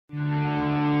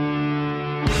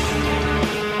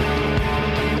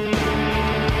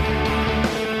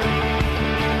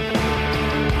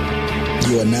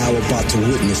are now about to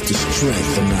witness the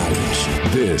strength of knowledge.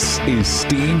 This is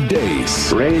Steve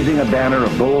Deace. Raising a banner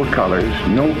of bold colors,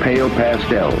 no pale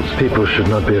pastels. People should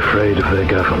not be afraid of their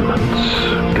governments.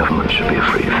 Governments should be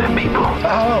afraid of their people.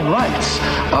 Our rights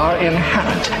are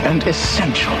inherent and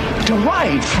essential,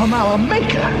 derived from our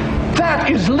Maker. That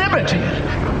is liberty.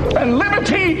 And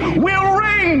liberty will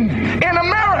reign in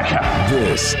America.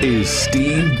 This is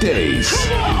Steve Deace.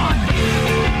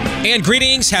 And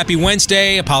greetings. Happy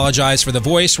Wednesday. Apologize for the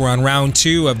voice. We're on round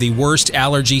 2 of the worst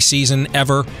allergy season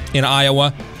ever in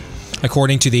Iowa,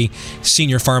 according to the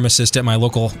senior pharmacist at my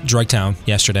local drug town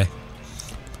yesterday.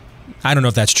 I don't know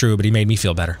if that's true, but he made me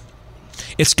feel better.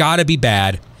 It's got to be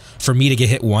bad for me to get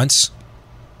hit once,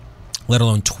 let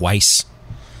alone twice,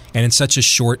 and in such a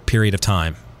short period of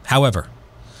time. However,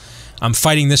 I'm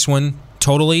fighting this one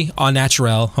totally au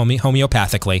naturel,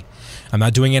 homeopathically. I'm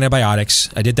not doing antibiotics.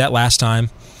 I did that last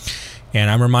time. And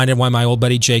I'm reminded why my old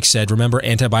buddy Jake said, remember,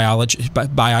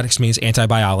 antibiotics means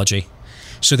anti-biology.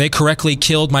 So they correctly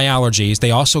killed my allergies.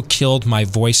 They also killed my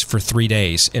voice for 3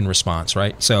 days in response,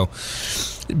 right? So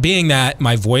being that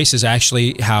my voice is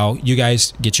actually how you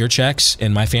guys get your checks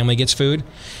and my family gets food,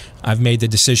 I've made the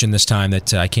decision this time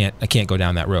that I can't go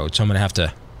down that road. So I'm gonna have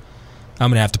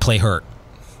to play hurt.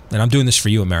 And I'm doing this for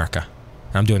you, America.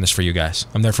 I'm doing this for you guys.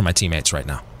 I'm there for my teammates right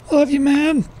now. Love you,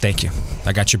 man. Thank you.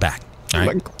 I got your back. All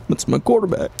right. That's my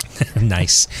quarterback.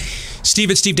 Nice.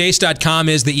 Steve@stevedeace.com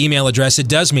is the email address. It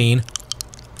does mean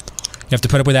you have to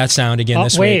put up with that sound again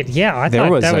this week. Wait, yeah, I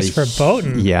thought that was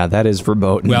verboten. Yeah, that is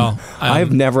verboten. Well,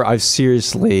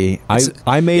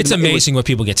 it's amazing what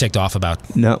people get ticked off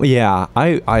about. No, yeah,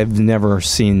 I've never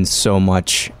seen so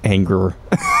much anger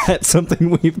at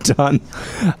something we've done.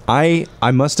 I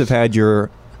must have had your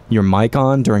mic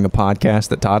on during a podcast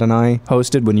that Todd and I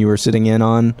hosted when you were sitting in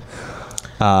on.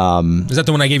 Is that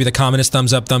the one I gave you the communist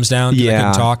thumbs up, thumbs down? Yeah, I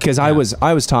couldn't talk? Because I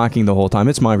was talking the whole time.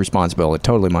 It's my responsibility,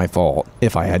 totally my fault,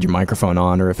 if I had your microphone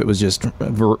on or if it was just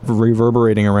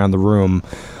reverberating around the room.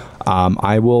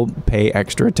 I will pay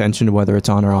extra attention to whether it's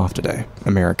on or off today,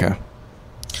 America.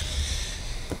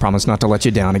 I promise not to let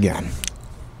you down again.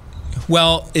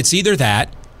 Well, it's either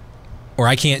that or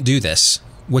I can't do this.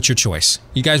 What's your choice?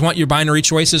 You guys want your binary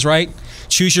choices, right?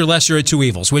 Choose your lesser of two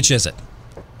evils. Which is it?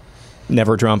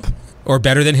 Never Trump. Or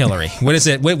better than Hillary. What is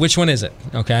it? Which one is it?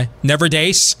 Okay. Never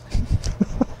Deace.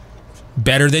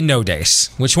 Better than no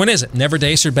Deace. Which one is it? Never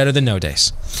Deace or better than no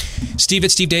Deace?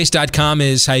 Steve@stevedeace.com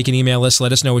is how you can email us.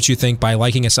 Let us know what you think by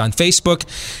liking us on Facebook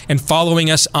and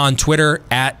following us on Twitter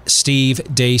 @Steve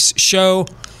Deace Show.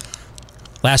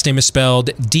 Last name is spelled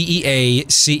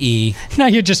Deace. Now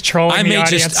you're just trolling the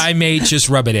audience. I may just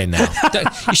rub it in now.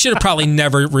 You should have probably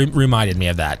never reminded me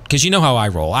of that, because you know how I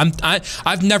roll.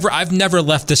 I've never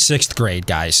left the 6th grade,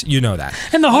 guys. You know that.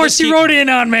 And the horse you rode in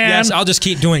on, man. Yes, I'll just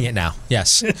keep doing it now.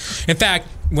 Yes. In fact,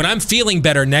 when I'm feeling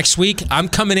better next week, I'm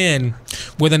coming in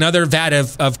with another vat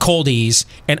of Coldies,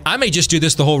 and I may just do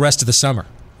this the whole rest of the summer.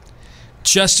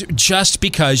 Just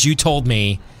because you told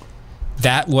me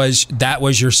that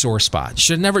was your sore spot. You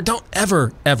should never, don't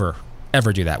ever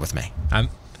do that with me.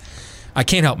 I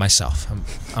can't help myself.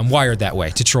 I'm wired that way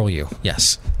to troll you.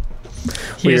 Yes.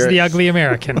 He's the ugly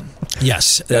American.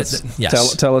 Yes. Yes.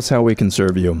 Tell us how we can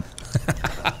serve you.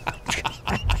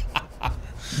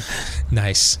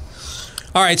 Nice.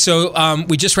 All right, so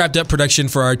we just wrapped up production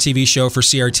for our TV show for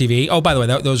CRTV. Oh, by the way,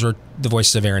 those were the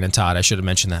voices of Aaron and Todd. I should have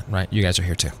mentioned that, right? You guys are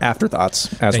here too.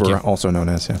 Afterthoughts, as we're also known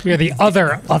as. Yeah. We're the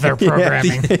other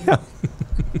programming. Yeah.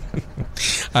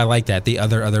 I like that, the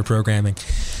other programming.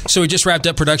 So we just wrapped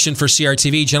up production for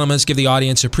CRTV. Gentlemen, let's give the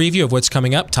audience a preview of what's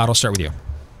coming up. Todd, I'll start with you.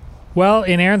 Well,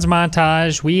 in Aaron's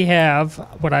montage, we have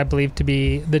what I believe to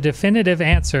be the definitive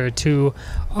answer to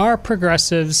are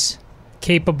progressives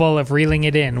capable of reeling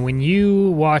it in when you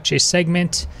watch a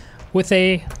segment with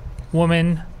a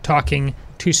woman talking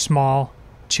to small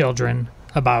children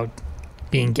about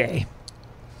being gay.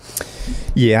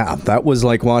 Yeah, that was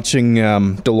like watching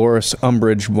Dolores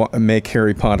Umbridge make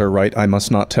Harry Potter write "I must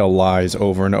not tell lies"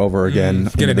 over and over again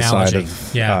on the side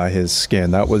of his skin.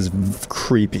 That was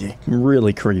creepy,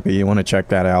 really creepy. You want to check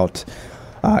that out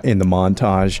in the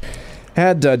montage.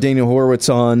 Had Daniel Horowitz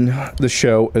on the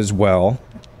show as well.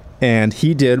 And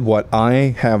he did what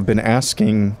I have been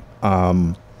asking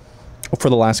for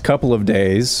the last couple of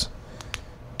days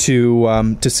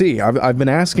to see. I've been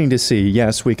asking to see,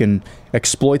 yes, we can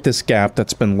exploit this gap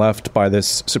that's been left by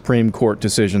this Supreme Court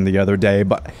decision the other day,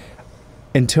 but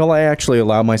until I actually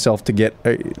allow myself to get...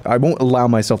 I won't allow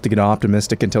myself to get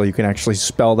optimistic until you can actually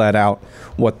spell that out,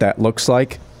 what that looks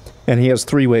like. And he has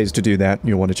 3 ways to do that.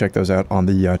 You'll want to check those out on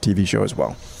the TV show as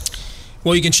well.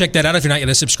 Well, you can check that out if you're not yet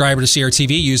a subscriber to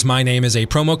CRTV. Use my name as a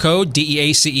promo code,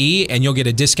 DEACE, and you'll get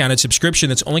a discounted subscription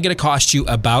that's only going to cost you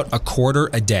about $0.25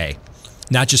 a day.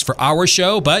 Not just for our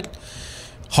show, but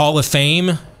Hall of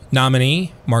Fame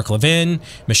nominee Mark Levin,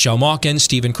 Michelle Malkin,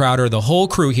 Steven Crowder, the whole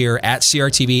crew here at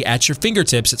CRTV at your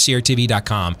fingertips at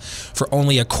CRTV.com for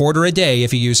only $0.25 a day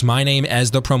if you use my name as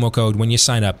the promo code when you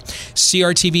sign up.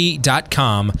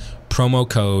 CRTV.com, promo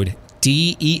code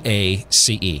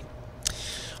DEACE.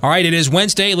 All right, it is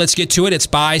Wednesday. Let's get to it. It's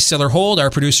Buy, Sell, or Hold.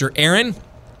 Our producer, Aaron,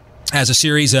 has a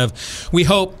series of, we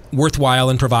hope,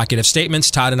 worthwhile and provocative statements.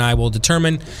 Todd and I will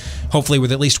determine, hopefully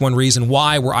with at least one reason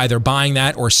why we're either buying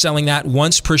that or selling that.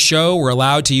 Once per show, we're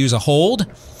allowed to use a hold.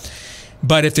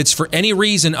 But if it's for any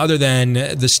reason other than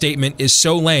the statement is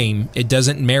so lame, it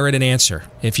doesn't merit an answer.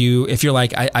 If you're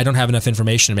like, I don't have enough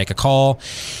information to make a call,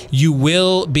 you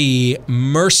will be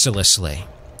mercilessly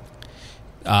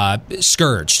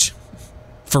scourged.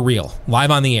 For real.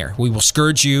 Live on the air. We will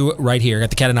scourge you right here. Got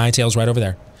the cat of nine tails right over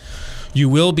there. You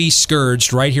will be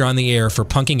scourged right here on the air for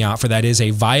punking out, for that is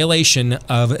a violation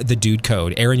of the dude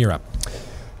code. Aaron, you're up.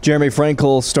 Jeremy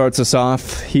Frankel starts us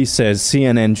off. He says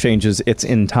CNN changes its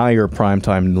entire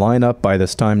primetime lineup by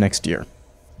this time next year.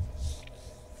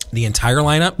 The entire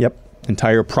lineup? Yep.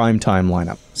 Entire primetime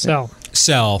lineup. Sell.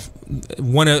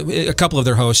 A couple of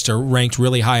their hosts are ranked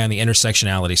really high on the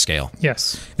intersectionality scale.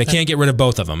 Yes. They can't get rid of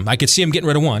both of them. I could see them getting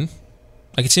rid of one.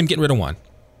 I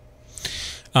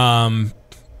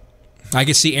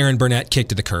could see Aaron Burnett kicked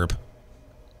to the curb.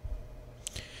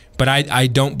 But I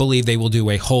don't believe they will do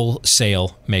a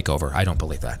wholesale makeover. I don't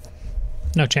believe that.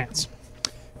 No chance.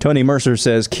 Tony Mercer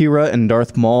says Kira and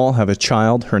Darth Maul have a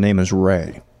child. Her name is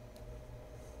Rey.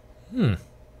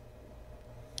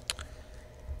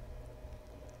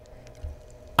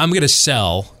 I'm going to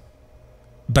sell,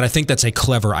 but I think that's a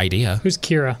clever idea. Who's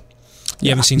Kira? You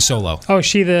haven't seen Solo. Oh,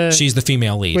 she's the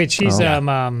female lead. Wait, she's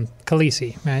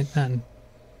Khaleesi, right? And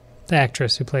the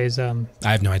actress who plays I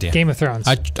have no idea. Game of Thrones.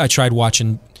 I tried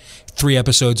watching 3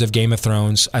 episodes of Game of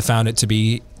Thrones. I found it to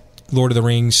be Lord of the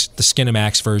Rings, the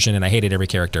Skinamax version, and I hated every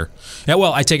character. Yeah,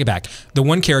 well, I take it back. The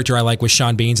one character I like was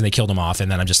Sean Beans, and they killed him off,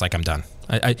 and then I'm just like, I'm done.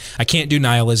 I can't do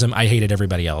nihilism. I hated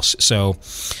everybody else. So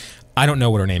I don't know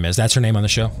what her name is. That's her name on the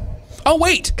show? Oh,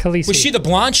 wait. Khaleesi. Was she the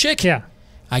blonde chick? Yeah.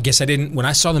 I guess I didn't, when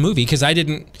I saw the movie, because I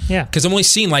didn't, because I've only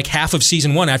seen like half of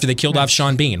season 1 after they killed off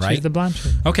Sean Bean, right? She's the blonde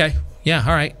chick. Okay. Yeah,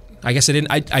 all right. I guess I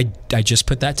didn't, I just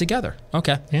put that together.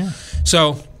 Okay. Yeah.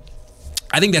 So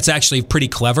I think that's actually pretty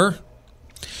clever,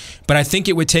 but I think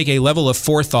it would take a level of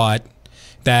forethought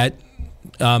that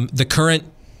the current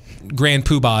Grand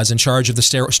Poobahs in charge of the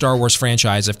Star Wars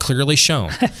franchise have clearly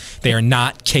shown they are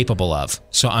not capable of.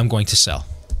 So I'm going to sell.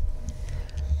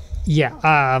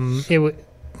 Yeah. It would.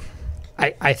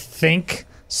 I think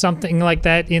something like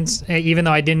that, even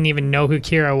though I didn't even know who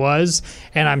Kira was,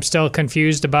 and I'm still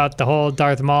confused about the whole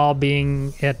Darth Maul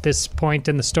being at this point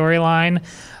in the storyline,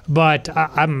 but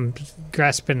I'm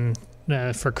grasping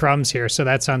for crumbs here, so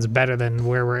that sounds better than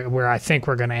where I think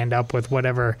we're going to end up with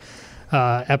whatever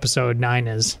episode 9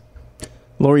 is.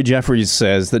 Lori Jeffries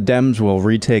says the Dems will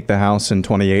retake the House in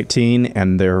 2018,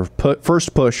 and their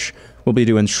first push will be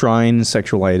to enshrine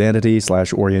sexual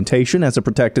identity/orientation as a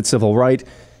protected civil right,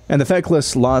 and the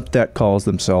feckless lot that calls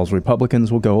themselves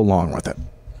Republicans will go along with it.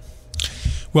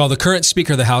 Well, the current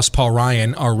Speaker of the House, Paul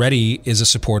Ryan, already is a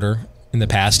supporter in the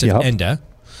past of ENDA.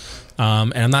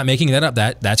 And I'm not making that up.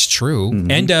 That's true. Mm-hmm.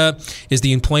 ENDA is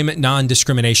the Employment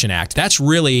Non-Discrimination Act. That's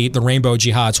really the Rainbow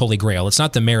Jihad's holy grail. It's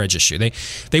not the marriage issue.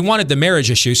 They wanted the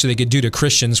marriage issue so they could do to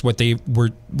Christians what they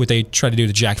tried to do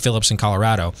to Jack Phillips in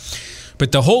Colorado.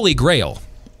 But the holy grail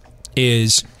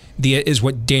is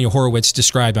what Daniel Horowitz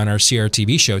described on our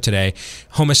CRTV show today,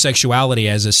 homosexuality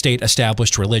as a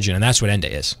state-established religion, and that's what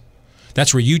ENDA is.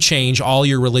 That's where you change all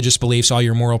your religious beliefs, all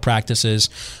your moral practices.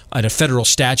 At a federal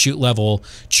statute level,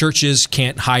 churches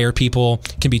can't hire people,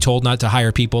 can be told not to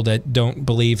hire people that don't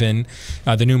believe in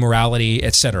the new morality,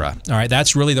 etc. All right,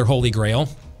 that's really their holy grail.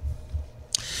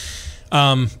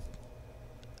 I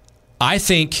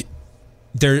think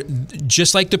they're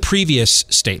just like the previous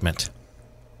statement.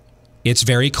 It's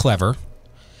very clever.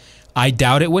 I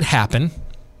doubt it would happen.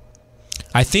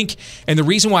 I think, and the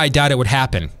reason why I doubt it would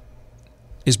happen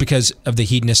is because of the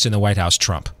hedonist in the White House,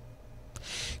 Trump.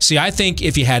 See, I think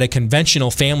if you had a conventional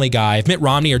family guy, if Mitt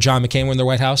Romney or John McCain were in the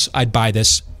White House, I'd buy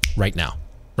this right now.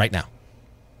 Right now.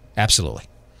 Absolutely.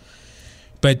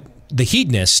 But the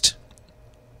hedonist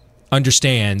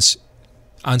understands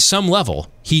on some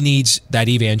level he needs that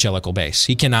evangelical base.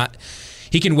 He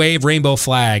can wave rainbow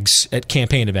flags at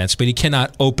campaign events, but he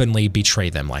cannot openly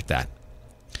betray them like that.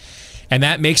 And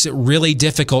that makes it really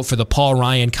difficult for the Paul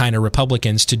Ryan kind of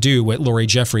Republicans to do what Lori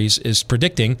Jeffries is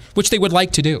predicting, which they would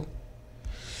like to do.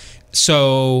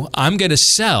 So I'm going to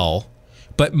sell,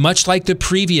 but much like the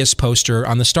previous poster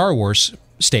on the Star Wars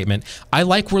statement, I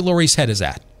like where Lori's head is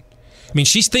at. I mean,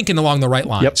 she's thinking along the right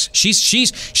lines.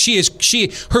 Yep.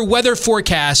 Her weather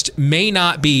forecast may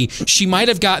not be, she might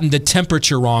have gotten the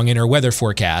temperature wrong in her weather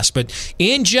forecast, but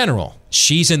in general,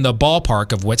 she's in the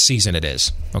ballpark of what season it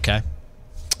is. Okay?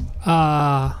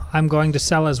 I'm going to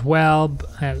sell as well,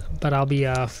 but I'll be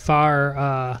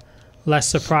far less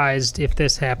surprised if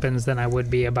this happens than I would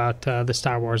be about the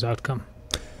Star Wars outcome.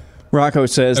 Rocco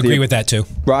says agree with that too.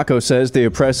 Rocco says the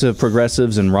oppressive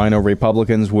progressives and rhino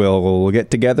Republicans will get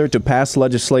together to pass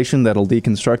legislation that'll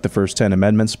deconstruct the first 10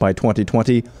 amendments by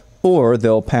 2020, or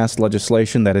they'll pass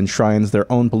legislation that enshrines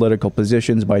their own political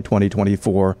positions by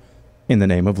 2024 in the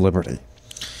name of liberty.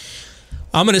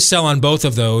 I'm going to sell on both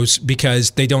of those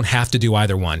because they don't have to do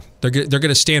either one. They're going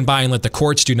to stand by and let the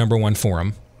courts do number one for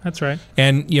them. That's right.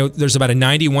 And there's about a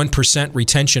 91%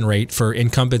 retention rate for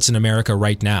incumbents in America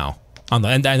right now.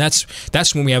 And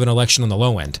that's when we have an election on the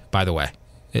low end, by the way.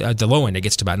 At the low end, it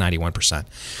gets to about 91%.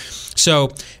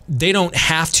 So they don't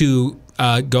have to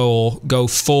go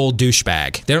full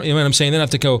douchebag. You know what I'm saying? They don't have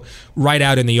to go right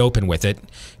out in the open with it.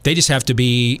 They just have to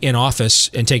be in office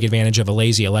and take advantage of a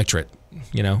lazy electorate.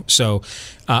 So,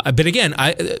 but again,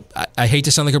 I hate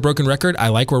to sound like a broken record. I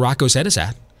like where Rocco's head is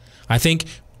at. I think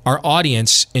our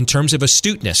audience, in terms of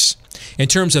astuteness, in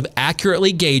terms of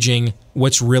accurately gauging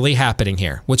what's really happening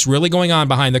here, what's really going on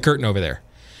behind the curtain over there,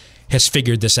 has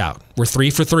figured this out. We're 3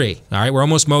 for 3. All right, we're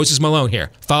almost Moses Malone here.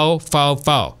 Faux.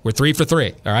 We're 3 for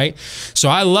 3. All right. So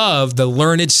I love the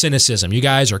learned cynicism. You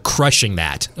guys are crushing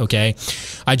that. Okay.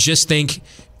 I just think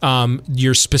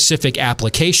your specific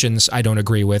applications I don't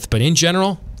agree with, but in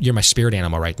general, you're my spirit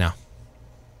animal right now.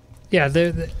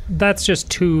 Yeah, that's just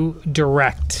too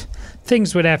direct.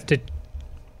 Things would have to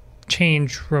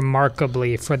change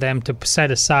remarkably for them to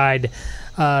set aside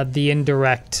the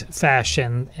indirect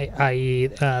fashion, i.e.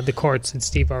 the courts that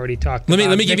Steve already talked about.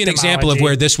 Let me give you an example of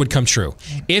where this would come true.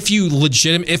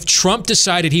 If Trump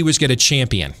decided he was going to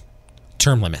champion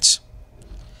term limits,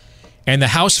 and the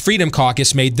House Freedom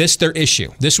Caucus made this their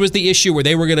issue. This was the issue where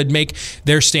they were going to make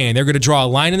their stand. They were going to draw a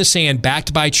line in the sand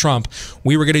backed by Trump.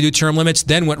 We were going to do term limits.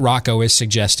 Then what Rocco is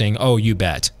suggesting, oh, you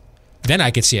bet. Then I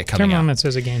could see it coming out. Term limits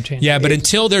is a game changer. Yeah, but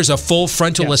until there's a full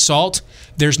frontal assault,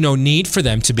 there's no need for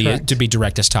them to be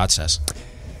direct, as Todd says.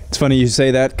 It's funny you say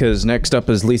that because next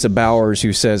up is Lisa Bowers,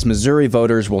 who says Missouri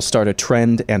voters will start a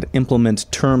trend and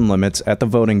implement term limits at the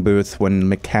voting booth when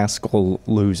McCaskill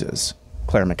loses.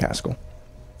 Claire McCaskill.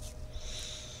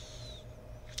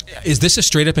 Is this a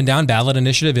straight up and down ballot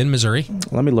initiative in Missouri?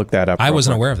 Let me look that up. I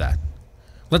wasn't aware of that.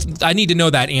 I need to know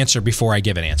that answer before I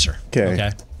give an answer.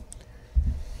 Okay.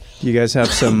 Do you guys have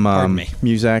some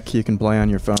music you can play on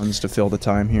your phones to fill the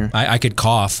time here? I could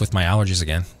cough with my allergies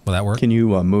again. Will that work? Can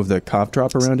you move the cough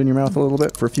drop around in your mouth a little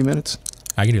bit for a few minutes?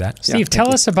 I can do that. Steve,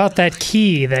 tell us about that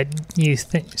key that you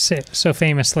so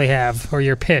famously have, or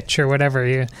your pitch, or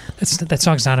whatever. That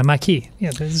song's not in my key.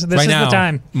 Yeah, this right is now, the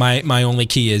time. My only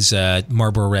key is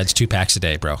Marlboro Reds 2 packs a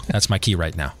day, bro. That's my key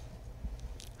right now.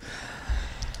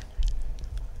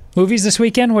 Movies this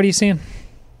weekend? What are you seeing?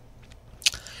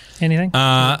 Anything?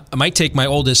 I might take my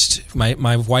oldest.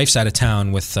 My wife's out of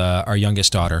town with our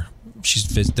youngest daughter.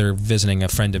 They're visiting a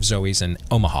friend of Zoe's in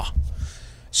Omaha.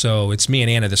 So it's me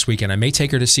and Anna this weekend. I may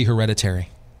take her to see Hereditary.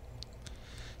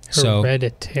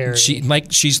 Hereditary.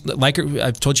 She's like her.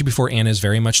 I've told you before. Anna's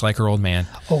very much like her old man.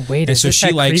 Oh wait, is this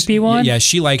that creepy one? Yeah,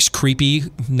 she likes creepy,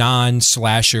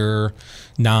 non-slasher,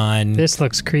 This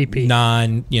looks creepy.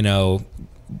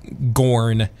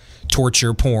 Gorn,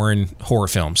 torture, porn, horror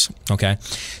films. Okay,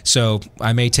 so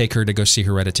I may take her to go see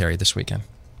Hereditary this weekend.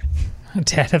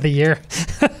 Dad of the year.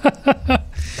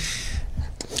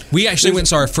 We actually went and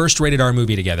saw our first rated R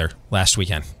movie together last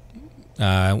weekend.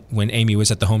 When Amy was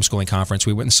at the homeschooling conference,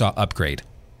 we went and saw Upgrade.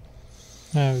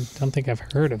 I don't think I've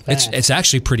heard of that. It's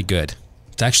actually pretty good.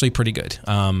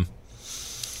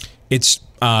 It's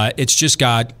just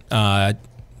got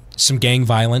some gang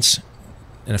violence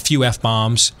and a few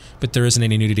F-bombs, but there isn't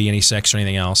any nudity, any sex, or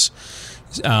anything else.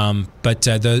 But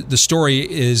the story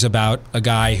is about a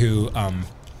guy who him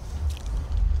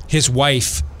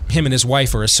and his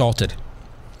wife are assaulted,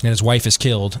 and his wife is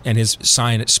killed, and his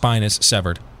spine is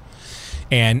severed.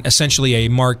 And essentially a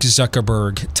Mark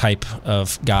Zuckerberg type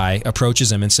of guy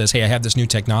approaches him and says, hey, I have this new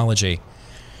technology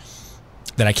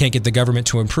that I can't get the government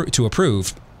to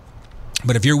approve,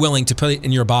 but if you're willing to put it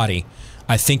in your body,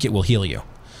 I think it will heal you.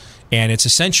 And it's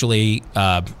essentially,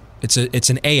 it's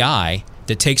an AI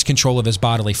that takes control of his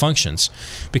bodily functions.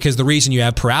 Because the reason you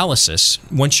have paralysis,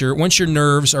 once your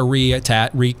nerves are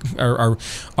reattached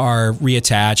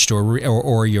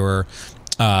or your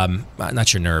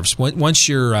not your nerves, once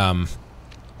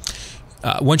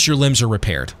your limbs are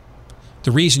repaired.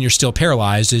 The reason you're still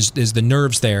paralyzed is the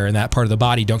nerves there in that part of the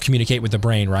body don't communicate with the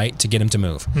brain, right, to get them to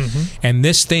move. Mm-hmm. And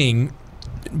this thing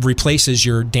replaces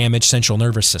your damaged central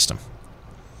nervous system.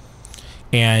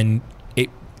 And it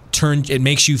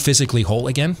makes you physically whole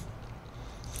again.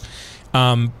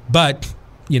 But,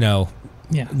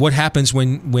 what happens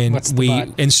when we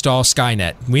install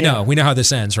Skynet? We know how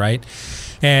this ends, right?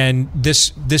 And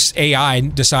this AI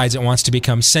decides it wants to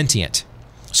become sentient.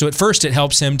 So at first it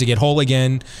helps him to get whole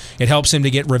again. It helps him to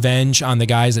get revenge on the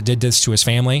guys that did this to his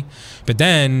family. But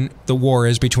then the war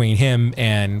is between him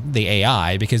and the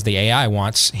AI, because the AI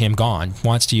wants him gone,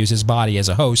 wants to use his body as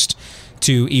a host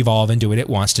to evolve and do what it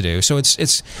wants to do. So it's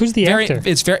who's the actor?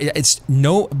 It's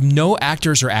no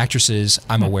actors or actresses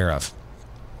I'm aware of.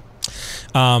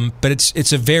 But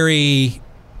it's a very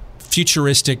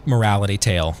futuristic morality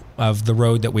tale of the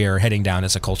road that we are heading down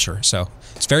as a culture. So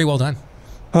it's very well done.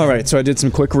 All right, so I did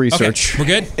some quick research. Okay,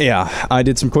 we're good? Yeah, I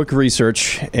did some quick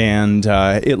research, and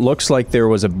it looks like there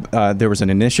was an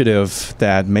initiative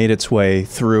that made its way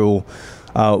through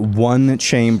one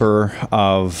chamber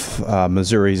of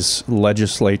Missouri's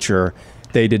legislature.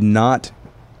 The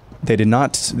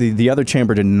other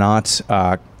chamber did not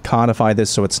codify this,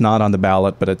 so it's not on the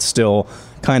ballot, but it's still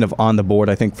kind of on the board,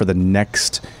 I think, for the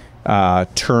next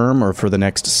term or for the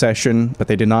next session, but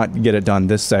they did not get it done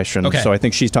this session. Okay. So I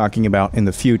think she's talking about in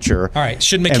the future. All right.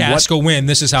 Should McCaskill win,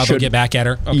 this is how they'll get back at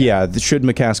her? Okay. Yeah, should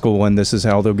McCaskill win, this is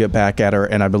how they'll get back at her.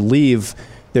 And I believe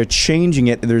they're changing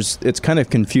it. It's kind of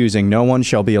confusing. No one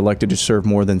shall be elected to serve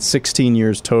more than 16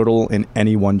 years total in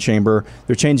any one chamber.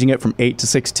 They're changing it from 8 to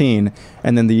 16.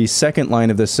 And then the second line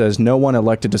of this says, no one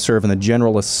elected to serve in the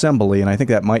General Assembly, and I think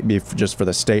that might be just for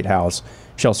the State House,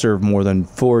 shall serve more than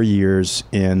 4 years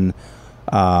in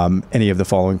any of the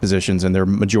following positions, and they're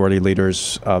majority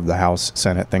leaders of the House,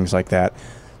 Senate, things like that.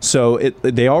 So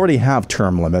they already have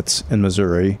term limits in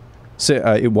Missouri. So,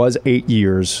 it was 8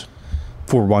 years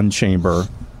for one chamber,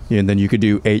 and then you could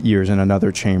do 8 years in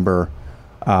another chamber.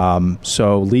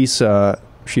 So Lisa,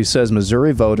 she says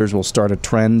Missouri voters will start a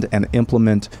trend and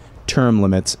implement term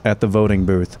limits at the voting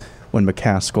booth when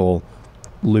McCaskill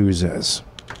loses.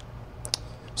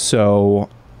 So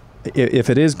if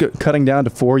it is cutting down to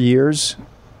 4 years,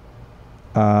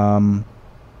 then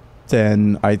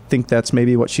I think that's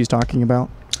maybe what she's talking about.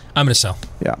 I'm going to sell.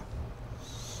 Yeah.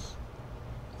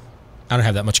 I don't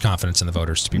have that much confidence in the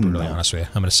voters, to be brutally honest with you.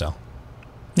 I'm going to sell.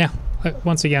 Yeah.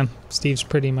 Once again, Steve's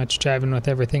pretty much jiving with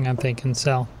everything I'm thinking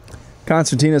sell.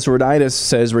 Konstantinos Roditis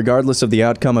says, regardless of the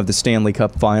outcome of the Stanley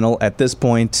Cup final, at this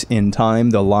point in time,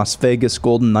 the Las Vegas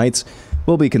Golden Knights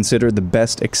will be considered the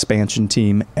best expansion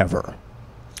team ever.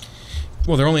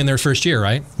 Well, they're only in their first year,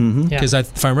 right? Mm-hmm. Because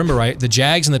if I remember right, the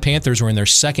Jags and the Panthers were in their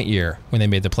second year when they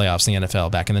made the playoffs in the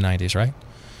NFL back in the 90s, right?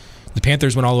 The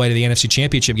Panthers went all the way to the NFC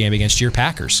Championship game against your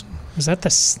Packers. Was that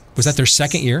their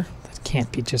second year? That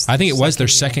can't be just. I think it was their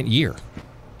second year.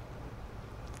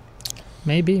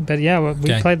 Maybe, but yeah,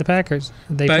 we played the Packers.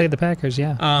 They played the Packers,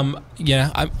 yeah. I'm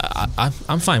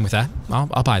fine with that.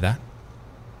 I'll buy that.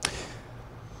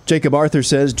 Jacob Arthur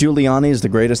says Giuliani is the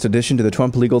greatest addition to the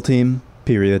Trump legal team.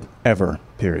 Period. Ever.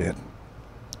 Period.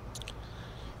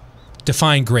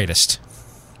 Define greatest.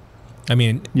 I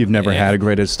mean, you've never had a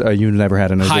greatest. You've never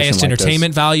had an highest like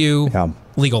entertainment value. Yeah.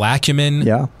 Legal acumen.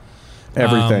 Yeah.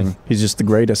 Everything. He's just the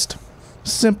greatest.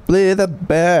 Simply the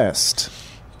best.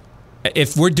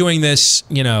 If we're doing this,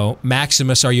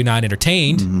 Maximus, are you not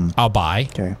entertained? I'll buy.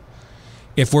 Okay.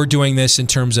 If we're doing this in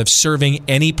terms of serving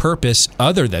any purpose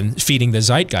other than feeding the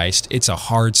zeitgeist, it's a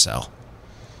hard sell.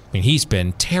 I mean, he's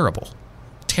been terrible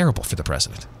for the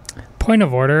president. Point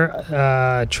of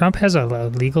order, Trump has a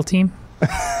legal team?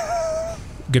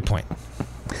 Good point.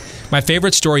 My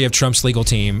favorite story of Trump's legal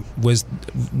team was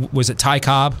it Ty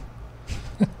Cobb,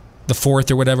 the fourth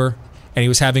or whatever, and he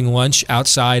was having lunch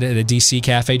outside at a D.C.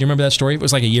 cafe. Do you remember that story? It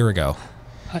was like a year ago.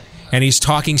 And he's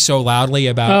talking so loudly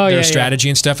about their strategy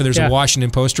and stuff, and there's a Washington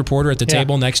Post reporter at the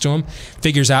table next to him,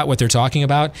 figures out what they're talking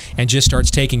about, and just starts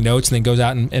taking notes, and then goes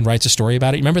out and writes a story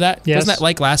about it. You remember that? Yes. Wasn't that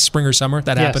like last spring or summer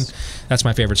that happened? That's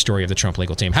my favorite story of the Trump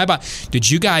legal team. How about,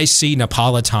 did you guys see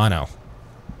Napolitano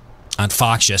on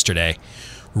Fox yesterday?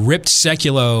 Ripped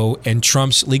Sekulow and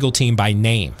Trump's legal team by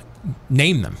name.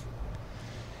 Named them.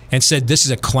 And said, this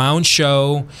is a clown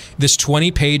show. This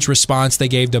 20-page response they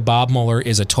gave to Bob Mueller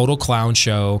is a total clown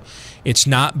show. It's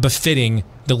not befitting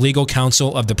the legal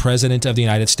counsel of the President of the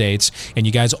United States, and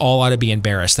you guys all ought to be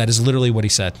embarrassed. That is literally what he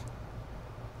said.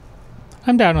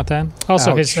 I'm down with that.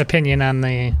 Also, his opinion on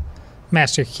the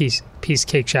Masterpiece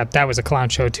Cake Shop, that was a clown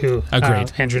show too.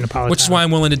 Agreed. Andrew Napolitano. Which is why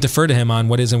I'm willing to defer to him on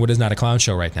what is and what is not a clown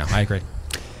show right now. I agree.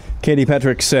 Katie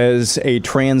Petrick says a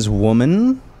trans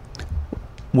woman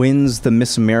wins the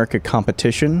Miss America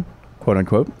competition, quote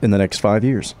unquote, in the next 5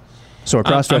 years. So a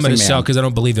cross-dressing man. I'm going to sell because I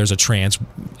don't believe there's a trans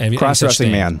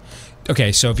cross-dressing man.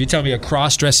 Okay, so if you tell me a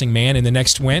cross-dressing man in the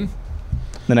next win?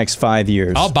 The next 5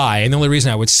 years. I'll buy, and the only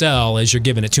reason I would sell is you're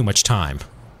giving it too much time.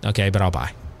 Okay, but I'll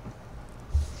buy.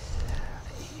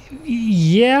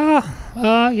 Yeah,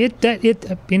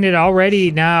 it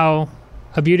already now,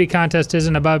 a beauty contest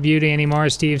isn't about beauty anymore,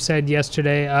 Steve said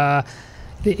yesterday.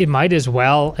 It might as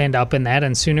well end up in that,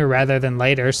 and sooner rather than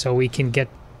later, so we can get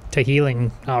to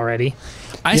healing already.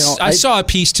 I saw a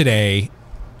piece today,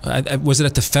 was it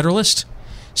at the Federalist?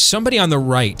 Somebody on the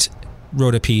right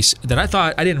wrote a piece that I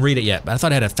thought, I didn't read it yet, but I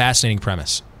thought it had a fascinating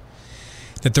premise.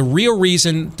 That the real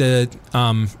reason the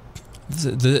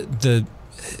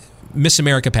Miss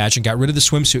America pageant got rid of the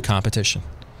swimsuit competition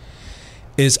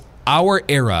is our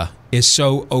era is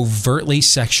so overtly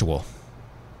sexual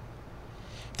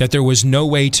that there was no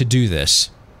way to do this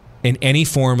in any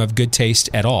form of good taste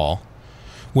at all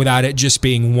without it just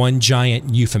being one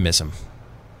giant euphemism.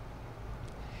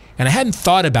 And I hadn't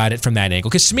thought about it from that angle,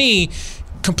 because to me,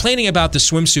 complaining about the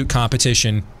swimsuit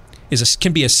competition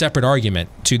can be a separate argument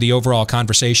to the overall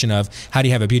conversation of how do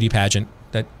you have a beauty pageant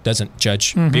that doesn't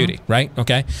judge beauty, right?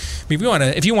 Okay. I mean,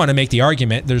 if you want to make the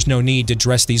argument, there's no need to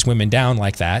dress these women down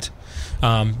like that.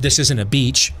 This isn't a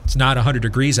beach. It's not 100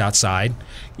 degrees outside.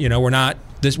 You know, it's not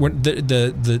the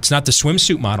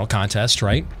swimsuit model contest,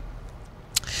 right?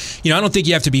 You know, I don't think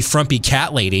you have to be frumpy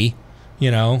cat lady,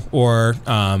 you know, or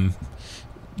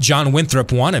John Winthrop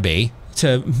wannabe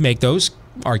to make those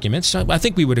arguments. I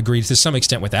think we would agree to some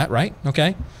extent with that, right?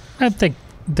 Okay. I think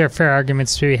they're fair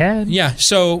arguments to be had. Yeah.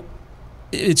 So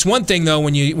it's one thing though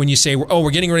when you say, oh,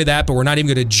 we're getting rid of that, but we're not even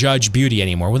going to judge beauty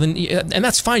anymore. Well, then, and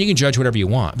that's fine. You can judge whatever you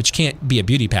want, but you can't be a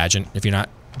beauty pageant if you're not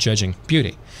judging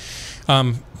beauty.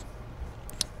 I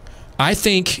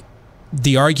think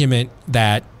the argument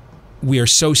that we are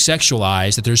so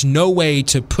sexualized that there's no way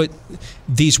to put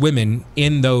these women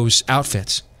in those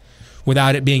outfits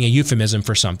without it being a euphemism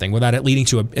for something, without it leading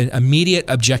to an immediate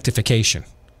objectification.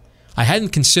 I hadn't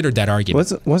considered that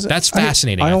argument. Was it? That's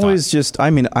fascinating. I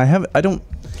don't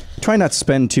try not to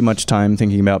spend too much time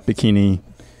thinking about bikini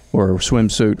or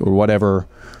swimsuit or whatever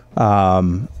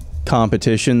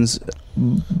competitions,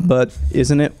 but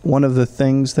isn't it one of the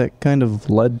things that kind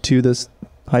of led to this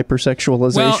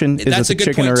hypersexualization? Well, that's a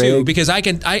good point too, because I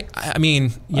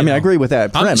agree with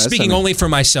that premise. I'm speaking only for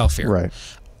myself here. Right.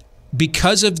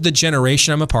 Because of the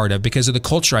generation I'm a part of, because of the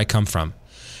culture I come from,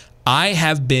 I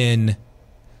have been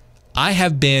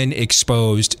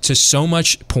exposed to so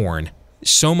much porn,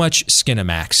 so much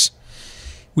Skinamax.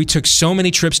 We took so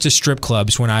many trips to strip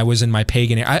clubs when I was in my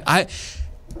pagan era.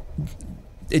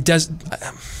 The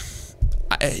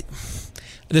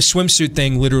swimsuit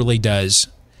thing literally does.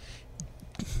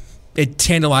 It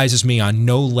tantalizes me on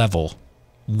no level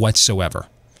whatsoever.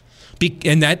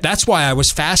 And that's why I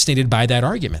was fascinated by that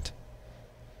argument.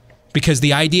 Because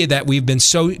the idea that we've been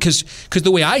so... Because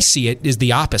the way I see it is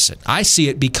the opposite. I see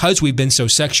it because we've been so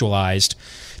sexualized.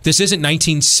 This isn't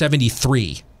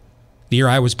 1973, the year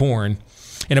I was born,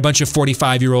 and a bunch of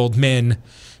 45-year-old men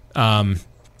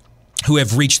who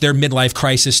have reached their midlife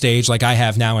crisis stage like I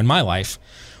have now in my life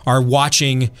are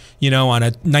watching, on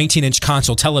a 19-inch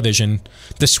console television,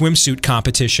 the swimsuit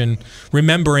competition,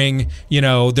 remembering,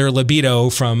 their libido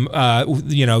from,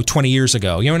 20 years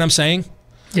ago. You know what I'm saying?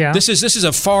 Yeah. This is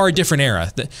a far different era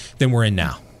than we're in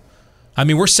now. I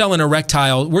mean, we're selling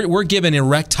we're giving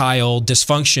erectile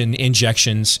dysfunction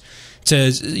injections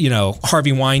to,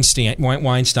 Harvey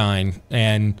Weinstein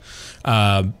and,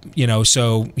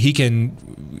 so he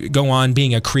can go on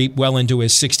being a creep well into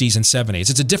his 60s and 70s.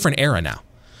 It's a different era now.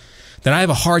 That I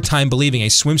have a hard time believing a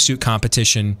swimsuit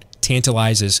competition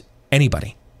tantalizes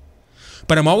anybody.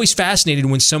 But I'm always fascinated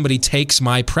when somebody takes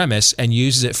my premise and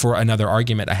uses it for another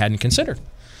argument I hadn't considered.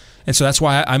 And so that's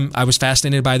why I was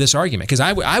fascinated by this argument. Because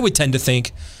I would tend to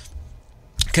think,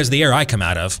 because the era I come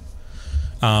out of,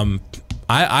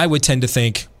 I would tend to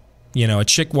think, a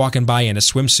chick walking by in a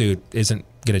swimsuit isn't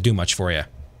going to do much for you.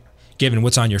 Given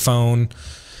what's on your phone,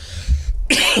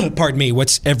 pardon me,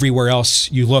 what's everywhere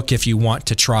else you look if you want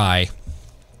to try.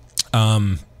 It's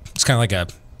kind of like a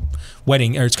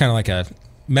wedding, or it's kind of like a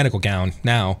medical gown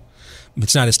now.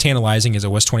 It's not as tantalizing as it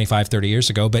was 25, 30 years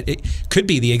ago, but it could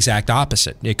be the exact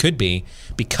opposite. It could be,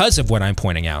 because of what I'm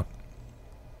pointing out,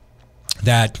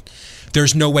 that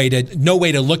there's no way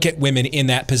to look at women in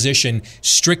that position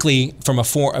strictly from a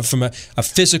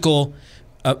physical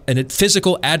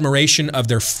admiration of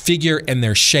their figure and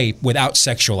their shape without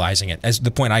sexualizing it, as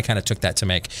the point I kind of took that to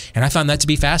make. And I found that to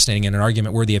be fascinating and an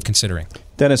argument worthy of considering.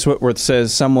 Dennis Whitworth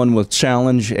says someone will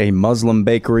challenge a Muslim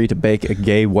bakery to bake a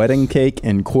gay wedding cake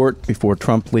in court before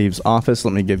Trump leaves office.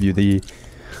 Let me give you the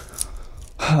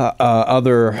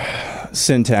other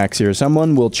syntax here.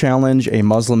 Someone will challenge a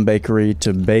Muslim bakery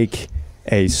to bake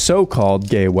a so-called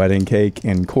gay wedding cake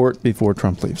in court before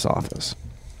Trump leaves office.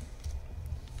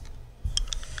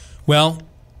 Well,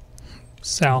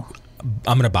 Sal,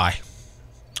 I'm going to buy.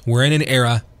 We're in an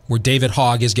era where David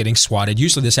Hogg is getting swatted.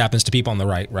 Usually this happens to people on the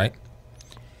right?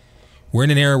 We're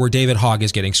in an era where David Hogg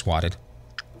is getting swatted.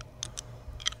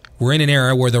 We're in an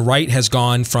era where the right has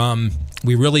gone from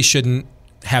we really shouldn't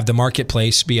have the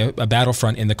marketplace be a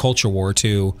battlefront in the culture war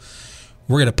to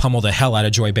we're going to pummel the hell out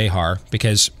of Joy Behar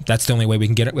because that's the only way we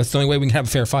can get it. That's the only way we can have a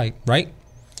fair fight, right?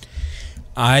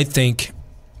 I think,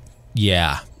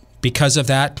 because of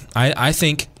that, I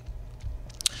think,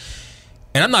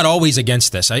 and I'm not always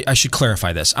against this. I should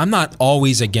clarify this. I'm not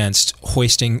always against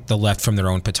hoisting the left from their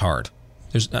own petard.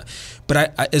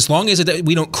 But as long as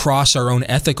we don't cross our own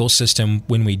ethical system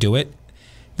when we do it,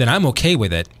 then I'm okay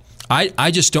with it.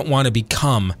 I just don't want to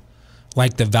become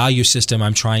like the value system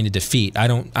I'm trying to defeat. I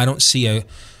don't see a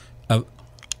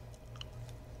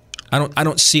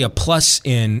plus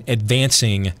in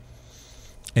advancing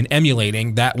and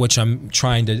emulating that which I'm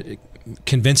trying to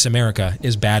convince America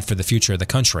is bad for the future of the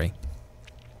country.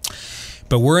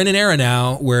 But we're in an era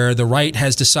now where the right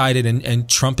has decided, and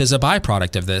Trump is a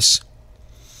byproduct of this.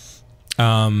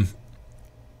 I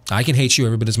can hate you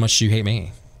every bit as much as you hate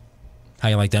me. How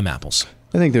you like them apples?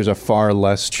 I think there's a far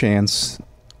less chance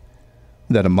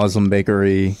that a Muslim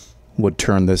bakery would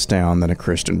turn this down than a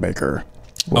Christian baker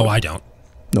would. Oh, I don't.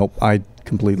 Nope, I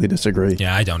completely disagree.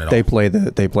 Yeah, I don't at all. They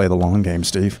play the long game,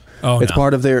 Steve. Oh, it's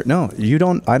part of their. No, you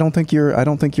don't. I don't think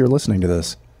you're listening to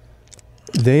this.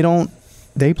 They don't.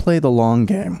 They play the long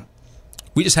game.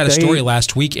 We just had a story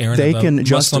last week, Aaron, of a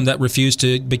Muslim that refused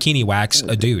to bikini wax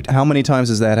a dude. How many times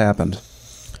has that happened?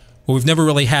 Well, we've never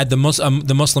really had the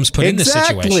Muslims put in this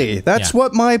situation. Exactly. That's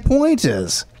what my point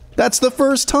is. That's the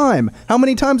first time. How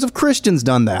many times have Christians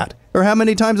done that? Or how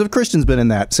many times have Christians been in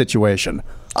that situation?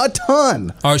 A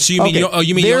ton. Oh, so you mean you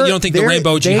don't think the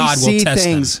rainbow jihad will test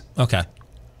them? Okay.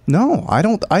 No, I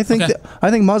don't. I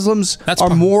think Muslims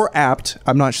are more apt.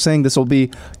 I'm not saying this will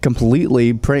be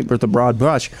completely with a broad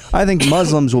brush. I think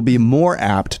Muslims will be more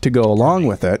apt to go along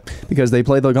with it because they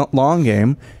play the long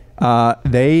game.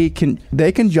 They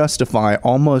can justify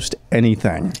almost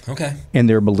anything. In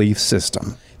their belief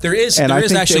system. There is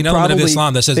actually an element of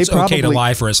Islam that says it's okay to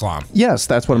lie for Islam. Yes,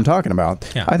 that's what I'm talking about.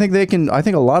 Yeah. I think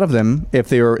a lot of them, if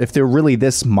they're really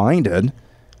this minded,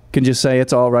 can just say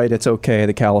it's all right, it's okay,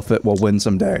 the caliphate will win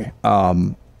someday.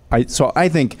 So I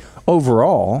think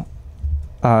overall,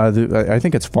 I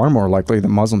think it's far more likely that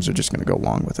Muslims are just going to go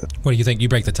along with it. What do you think? You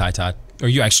break the tie, Todd, or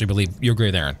you actually believe you agree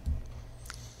with Aaron?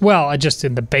 Well, just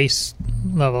in the base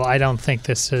level, I don't think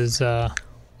this is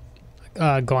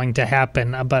going to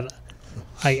happen. But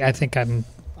I think the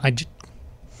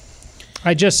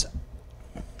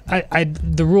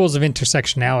rules of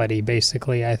intersectionality,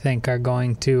 basically, I think are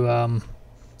going to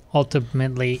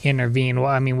ultimately intervene.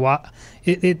 Well, I mean,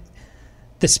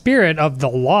 the spirit of the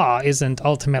law isn't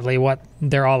ultimately what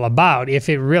they're all about. If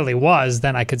it really was,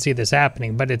 then I could see this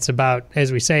happening. But it's about,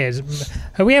 as we say,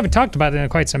 we haven't talked about it in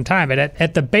quite some time. But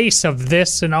at the base of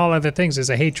this and all other things is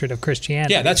a hatred of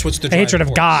Christianity. Yeah, that's what's the a hatred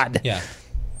of God. Yeah.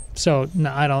 So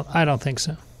no, I don't think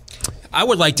so. I'd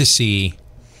like to see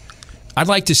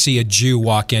a Jew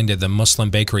walk into the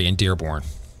Muslim bakery in Dearborn,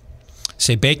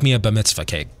 say, "Bake me a bar mitzvah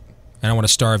cake," and I want a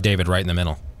Star of David right in the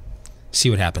middle. See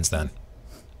what happens then.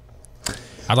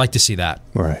 I'd like to see that.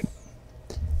 Right.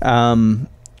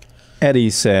 Eddie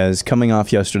says, coming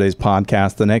off yesterday's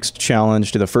podcast, the next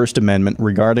challenge to the First Amendment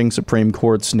regarding Supreme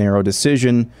Court's narrow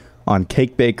decision on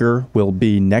Cake Baker will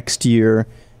be next year,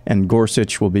 and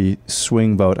Gorsuch will be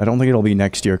swing vote. I don't think it'll be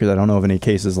next year because I don't know of any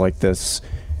cases like this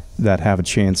that have a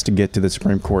chance to get to the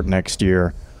Supreme Court next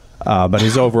year. But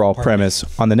his overall premise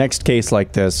on the next case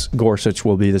like this, Gorsuch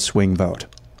will be the swing vote.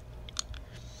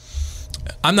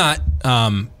 I'm not...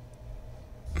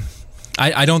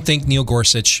 I don't think Neil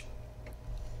Gorsuch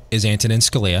is Antonin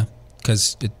Scalia,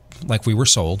 like we were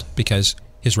sold, because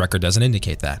his record doesn't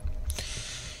indicate that.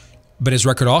 But his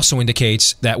record also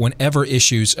indicates that whenever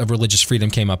issues of religious freedom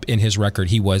came up in his record,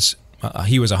 he was a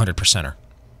 100%er.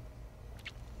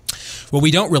 What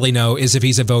we don't really know is if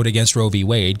he's a vote against Roe v.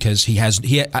 Wade, because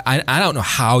I don't know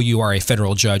how you are a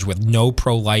federal judge with no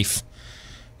pro-life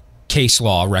case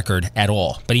law record at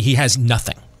all. But he has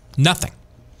nothing. Nothing.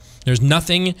 There's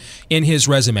nothing in his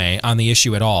resume on the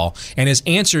issue at all. And his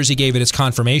answers he gave at his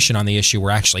confirmation on the issue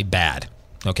were actually bad.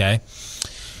 Okay?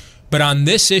 But on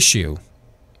this issue,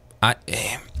 I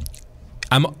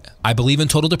believe in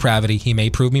total depravity. He may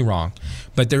prove me wrong.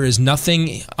 But there is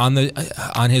nothing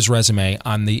on his resume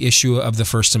on the issue of the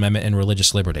First Amendment and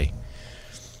religious liberty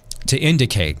to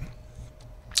indicate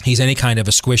he's any kind of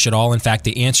a squish at all. In fact,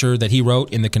 the answer that he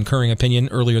wrote in the concurring opinion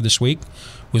earlier this week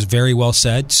was very well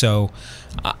said. So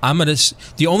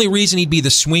the only reason he'd be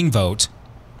the swing vote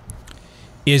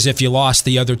is if you lost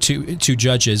the other two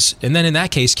judges. And then in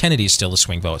that case, Kennedy's still a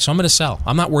swing vote. So I'm going to sell.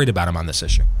 I'm not worried about him on this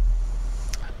issue.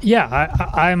 Yeah,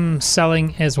 I'm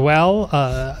selling as well.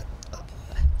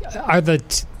 Are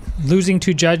the losing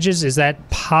two judges, is that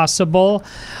possible?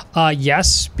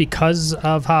 Yes, because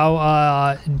of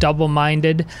how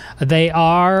double-minded they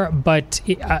are. But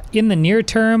in the near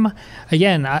term,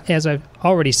 again, as I've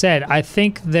already said, I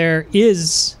think there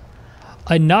is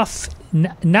enough,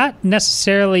 not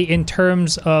necessarily in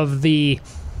terms of the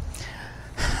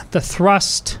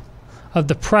thrust of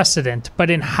the precedent, but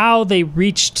in how they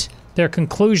reached their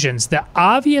conclusions, the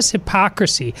obvious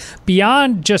hypocrisy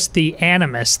beyond just the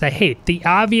animus, the hate, the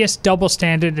obvious double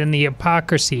standard and the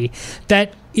hypocrisy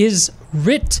that is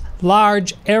writ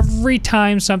large every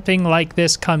time something like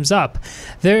this comes up.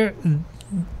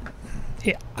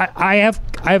 I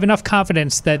have enough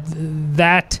confidence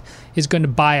that is going to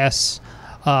buy us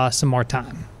some more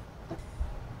time.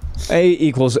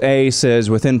 A says,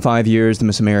 within 5 years, the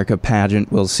Miss America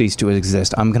pageant will cease to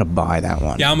exist. I'm going to buy that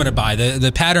one. Yeah, I'm going to buy.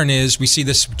 The pattern is, we see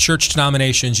this church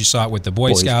denominations. You saw it with the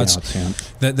Boy Scouts.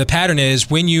 Yeah. The pattern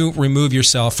is, when you remove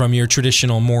yourself from your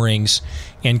traditional moorings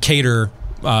and cater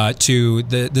to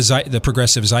the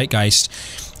progressive zeitgeist,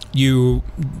 you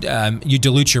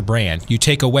dilute your brand. You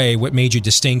take away what made you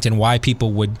distinct and why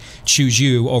people would choose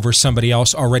you over somebody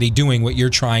else already doing what you're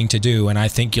trying to do. And I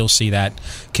think you'll see that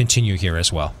continue here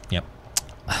as well. Yep.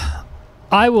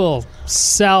 I will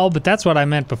sell, but that's what I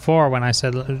meant before when I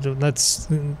said let's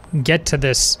get to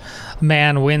this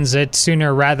man wins it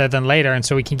sooner rather than later, and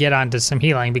so we can get on to some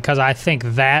healing, because I think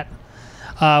that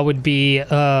would be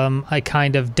a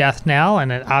kind of death knell,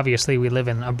 and obviously we live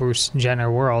in a Bruce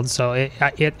Jenner world, so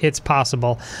it's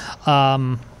possible.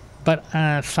 But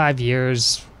 5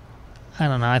 years, I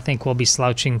don't know. I think we'll be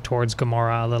slouching towards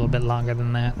Gomorrah a little bit longer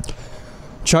than that.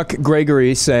 Chuck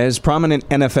Gregory says, prominent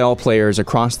NFL players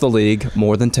across the league,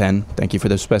 more than 10, thank you for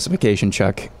the specification,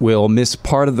 Chuck, will miss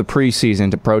part of the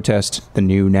preseason to protest the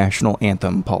new national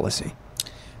anthem policy.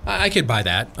 I could buy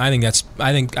that. I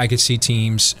think I could see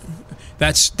teams.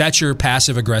 That's your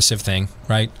passive aggressive thing,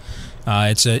 right?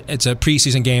 It's a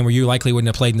preseason game where you likely wouldn't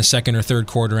have played in the second or third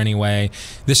quarter anyway.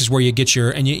 This is where you get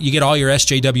you get all your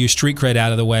SJW street cred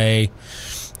out of the way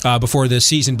before the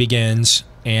season begins,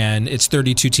 and it's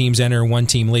 32 teams enter, one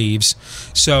team leaves.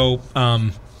 So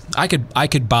I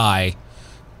could buy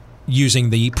using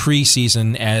the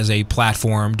preseason as a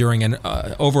platform during an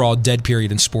overall dead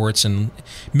period in sports, and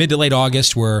mid to late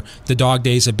August, where the dog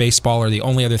days of baseball are the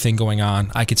only other thing going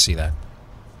on. I could see that.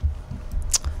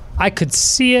 I could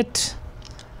see it,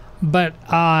 but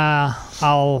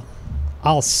I'll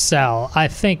sell. I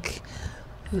think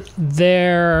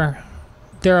there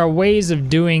are ways of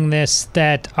doing this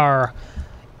that are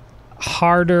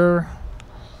harder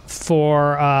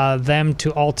for them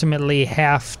to ultimately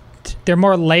have. They're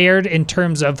more layered in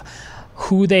terms of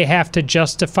who they have to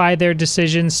justify their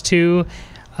decisions to,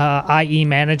 i.e.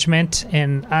 management,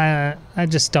 and I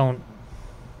don't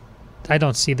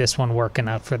see this one working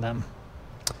out for them.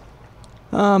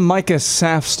 Micah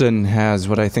Safston has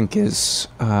what I think is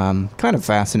kind of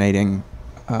fascinating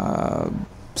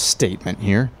statement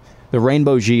here. The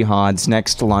Rainbow Jihad's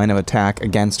next line of attack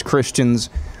against Christians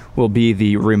will be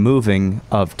the removing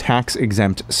of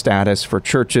tax-exempt status for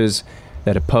churches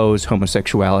that oppose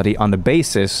homosexuality on the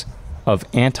basis of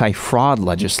anti-fraud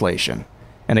legislation.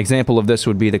 An example of this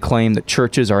would be the claim that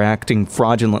churches are acting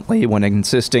fraudulently when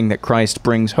insisting that Christ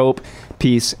brings hope,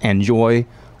 peace, and joy,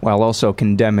 while also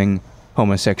condemning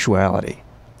homosexuality.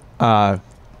 I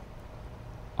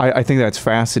think that's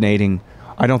fascinating.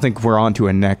 I don't think we're on to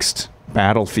a next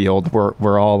battlefield.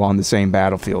 We're all on the same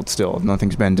battlefield still.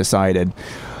 Nothing's been decided.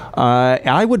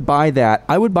 I would buy that.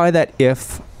 I would buy that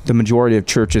if the majority of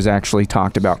churches actually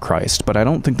talked about Christ, but I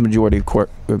don't think the majority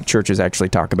of churches actually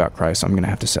talk about Christ, so I'm going to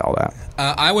have to sell that.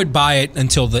 I would buy it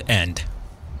until the end.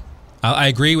 I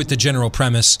agree with the general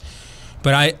premise,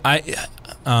 but I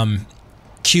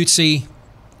cutesy,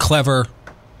 clever,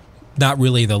 not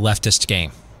really the leftist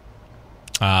game.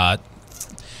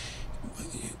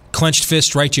 Clenched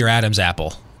fist right to your Adam's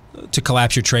apple. to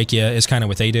collapse your trachea is kind of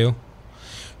what they do.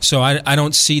 So I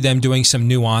don't see them doing some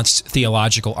nuanced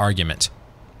theological argument.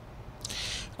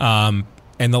 And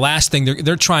the last thing,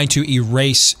 they're trying to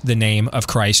erase the name of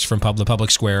Christ from the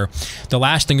public square. The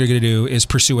last thing they're going to do is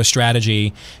pursue a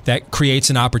strategy that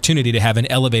creates an opportunity to have an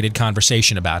elevated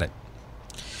conversation about it.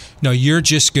 No, you're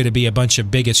just going to be a bunch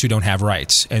of bigots who don't have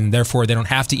rights, and therefore they don't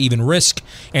have to even risk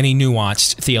any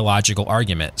nuanced theological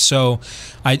argument. So,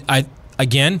 I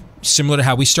again, similar to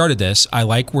how we started this, I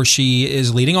like where she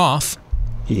is leading off.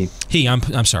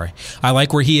 I'm sorry. I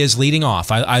like where he is leading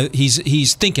off.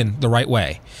 He's thinking the right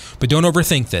way. But don't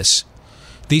overthink this.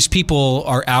 These people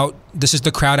are out. This is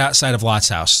the crowd outside of Lot's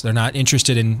house. They're not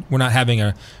interested in, we're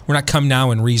not come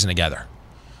now and reason together.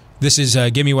 This is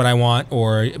give me what I want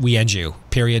or we end you.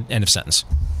 Period. End of sentence.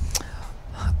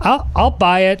 I'll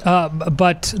buy it,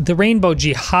 but the Rainbow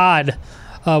Jihad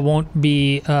won't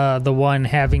be the one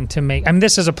having to make... I mean,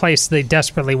 this is a place they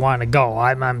desperately want to go.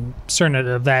 I'm certain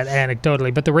of that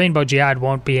anecdotally, but the Rainbow Jihad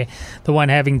won't be the one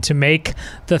having to make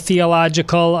the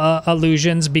theological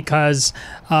allusions because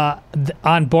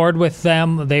on board with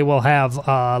them, they will have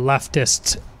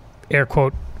leftist, air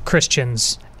quote,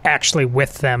 Christians actually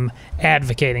with them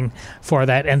advocating for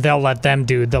that, and they'll let them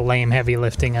do the lame heavy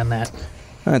lifting on that.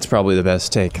 That's probably the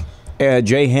best take.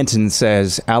 Jay Hinton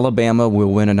says Alabama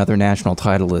will win another national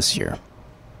title this year.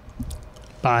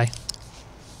 Bye.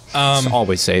 It's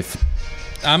always safe.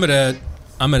 I'm gonna.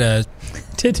 That's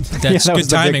good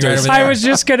timing right over there. I was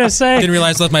just gonna say. Didn't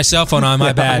realize I left my cell phone on.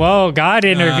 My bad. Whoa! God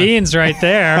intervenes right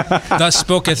there. Thus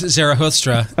speaketh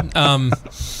Zarathustra.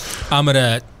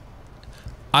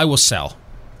 I will sell.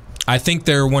 I think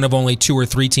they're one of only 2 or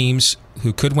 3 teams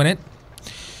who could win it.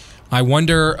 I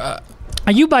wonder.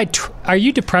 Are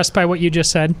you depressed by what you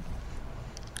just said?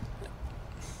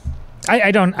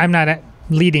 I'm not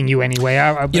leading you anyway.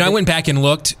 I went back and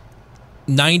looked.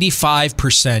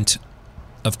 95%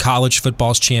 of college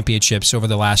football's championships over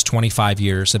the last 25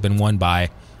 years have been won by,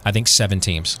 I think, 7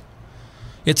 teams.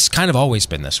 It's kind of always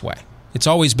been this way. It's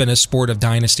always been a sport of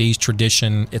dynasties,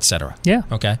 tradition, etc. Yeah.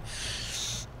 Okay.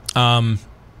 And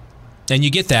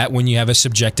you get that when you have a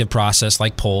subjective process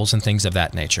like polls and things of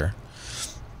that nature.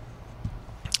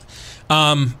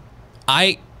 I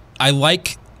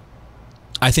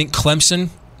think Clemson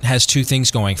has 2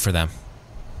 things going for them.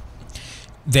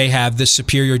 They have the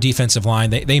superior defensive line.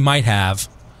 They might have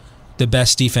the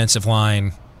best defensive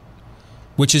line,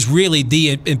 which is really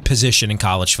the position in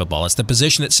college football. It's the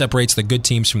position that separates the good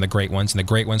teams from the great ones and the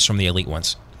great ones from the elite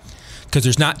ones. Because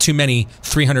there's not too many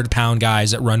 300-pound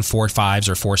guys that run 4.5s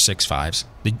or 4.65s.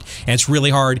 And it's really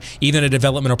hard, even a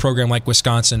developmental program like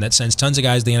Wisconsin that sends tons of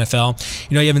guys to the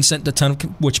NFL. You haven't sent a ton of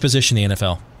which position in the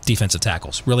NFL? Defensive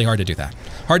tackles. Really hard to do that.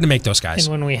 Hard to make those guys.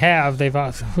 And when we have,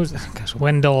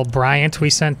 Wendell Bryant we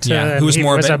sent to, who was he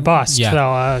more was a bust.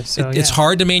 Yeah. It's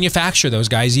hard to manufacture those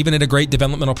guys, even at a great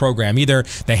developmental program. Either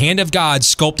the hand of God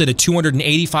sculpted a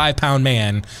 285-pound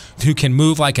man who can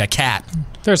move like a cat.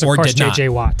 There's, of course, J.J.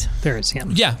 Watt. There is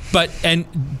him. Yeah, but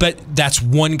that's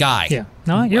one guy. Yeah.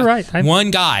 No, you're right.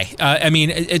 One guy.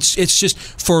 It's just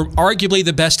for arguably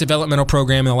the best developmental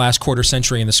program in the last quarter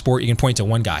century in the sport, you can point to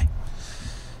one guy.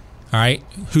 All right,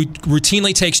 who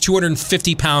routinely takes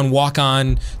 250-pound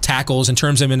walk-on tackles and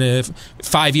turns them into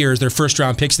 5 years, their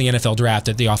first-round picks in the NFL draft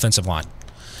at the offensive line.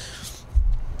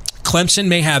 Clemson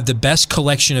may have the best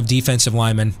collection of defensive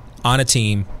linemen on a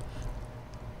team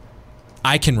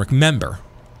I can remember.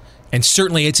 And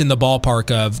certainly it's in the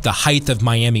ballpark of the height of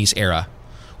Miami's era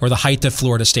or the height of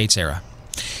Florida State's era.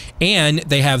 And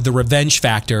they have the revenge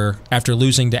factor after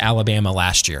losing to Alabama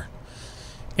last year.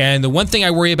 And the one thing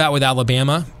I worry about with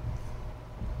Alabama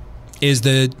is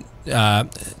the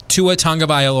Tua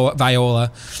Tagovailoa,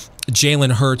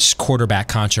 Jalen Hurts quarterback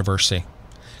controversy.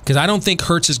 Because I don't think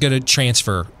Hurts is going to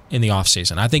transfer in the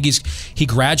offseason. I think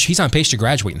he's on pace to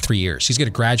graduate in 3 years. He's going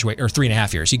to graduate, or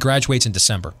 3.5 years. He graduates in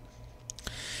December.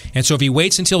 And so if he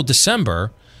waits until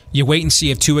December, you wait and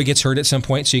see if Tua gets hurt at some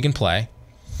point so you can play.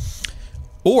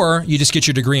 Or you just get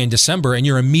your degree in December and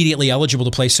you're immediately eligible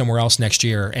to play somewhere else next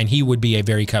year, and he would be a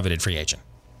very coveted free agent.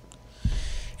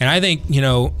 And I think,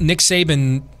 Nick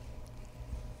Saban,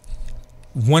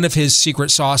 one of his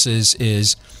secret sauces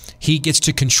is he gets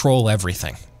to control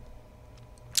everything.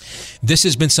 This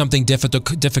has been something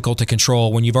difficult to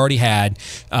control when you've already had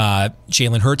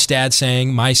Jalen Hurts' dad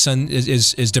saying, my son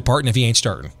is departing if he ain't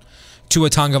starting. Tua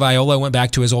Tagovailoa went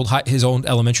back to his old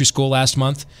elementary school last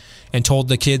month and told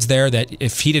the kids there that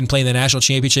if he didn't play in the national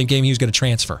championship game, he was going to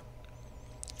transfer.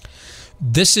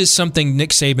 This is something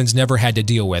Nick Saban's never had to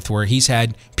deal with, where he's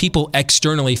had people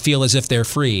externally feel as if they're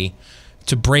free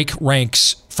to break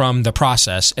ranks from the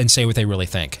process and say what they really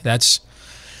think.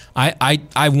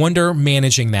 I wonder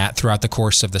managing that throughout the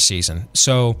course of the season.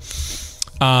 So,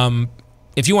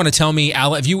 if you want to tell me,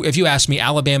 if you ask me,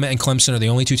 Alabama and Clemson are the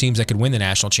only two teams that could win the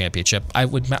national championship, I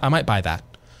might buy that.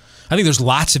 I think there's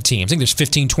lots of teams. I think there's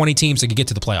 15, 20 teams that could get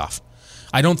to the playoff.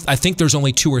 I think there's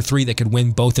only 2 or 3 that could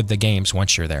win both of the games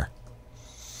once you're there.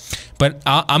 But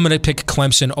I'm going to pick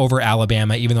Clemson over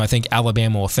Alabama, even though I think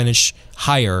Alabama will finish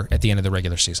higher at the end of the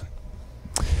regular season.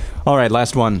 All right,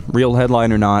 last one. Real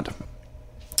headline or not?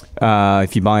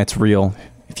 If you buy, it's real.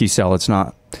 If you sell, it's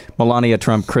not. Melania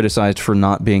Trump criticized for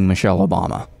not being Michelle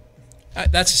Obama.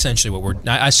 That's essentially what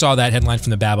I saw that headline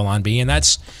from the Babylon Bee, and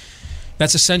that's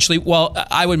essentially, well,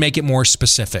 I would make it more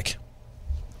specific.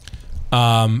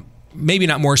 Maybe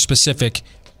not more specific,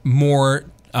 more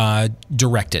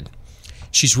directed.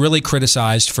 She's really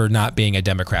criticized for not being a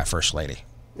Democrat First Lady.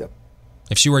 Yep.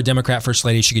 If she were a Democrat First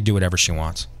Lady, she could do whatever she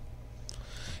wants.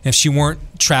 If she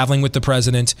weren't traveling with the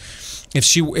president, if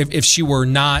she were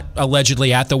not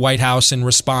allegedly at the White House in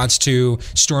response to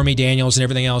Stormy Daniels and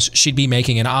everything else, she'd be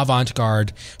making an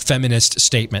avant-garde feminist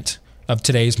statement of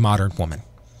today's modern woman.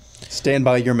 Stand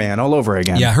by your man all over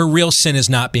again. Yeah, her real sin is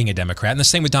not being a Democrat. And the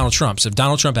same with Donald Trump. So if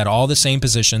Donald Trump had all the same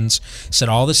positions, said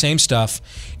all the same stuff,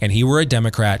 and he were a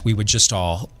Democrat, we would just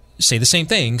all say the same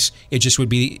things. It just would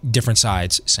be different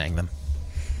sides saying them.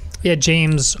 Yeah,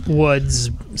 James Woods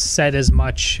said as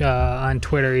much on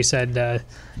Twitter. He said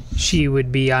she would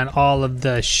be on all of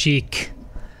the chic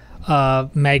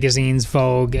magazines,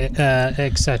 Vogue,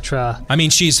 etc. I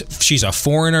mean, she's a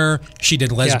foreigner. She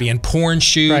did lesbian porn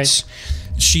shoots. Right.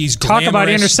 She's glamorous. Talk about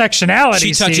intersectionality.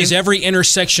 She touches Steve. Every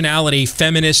intersectionality,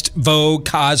 feminist, Vogue,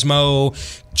 Cosmo,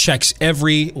 checks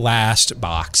every last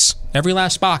box. Every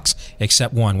last box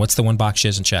except one. What's the one box she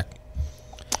doesn't check?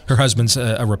 Her husband's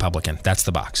a Republican. That's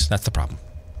the box. That's the problem.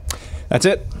 That's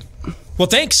it. Well,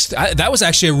 thanks. That was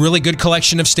actually a really good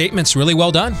collection of statements. Really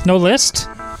well done. No list?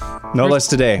 No list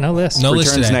today. No list. No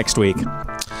Returns list today. Next week.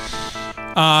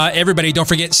 Everybody, don't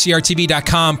forget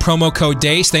CRTV.com, promo code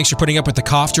DACE. Thanks for putting up with the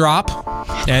cough drop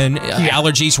and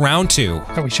allergies round 2.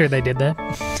 Are we sure they did that?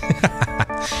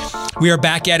 We are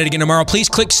back at it again tomorrow. Please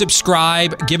click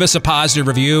subscribe. Give us a positive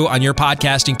review on your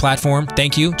podcasting platform.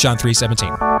 Thank you. John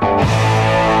 3:17.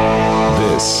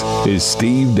 This is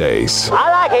Steve Deace.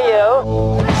 I like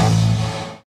you.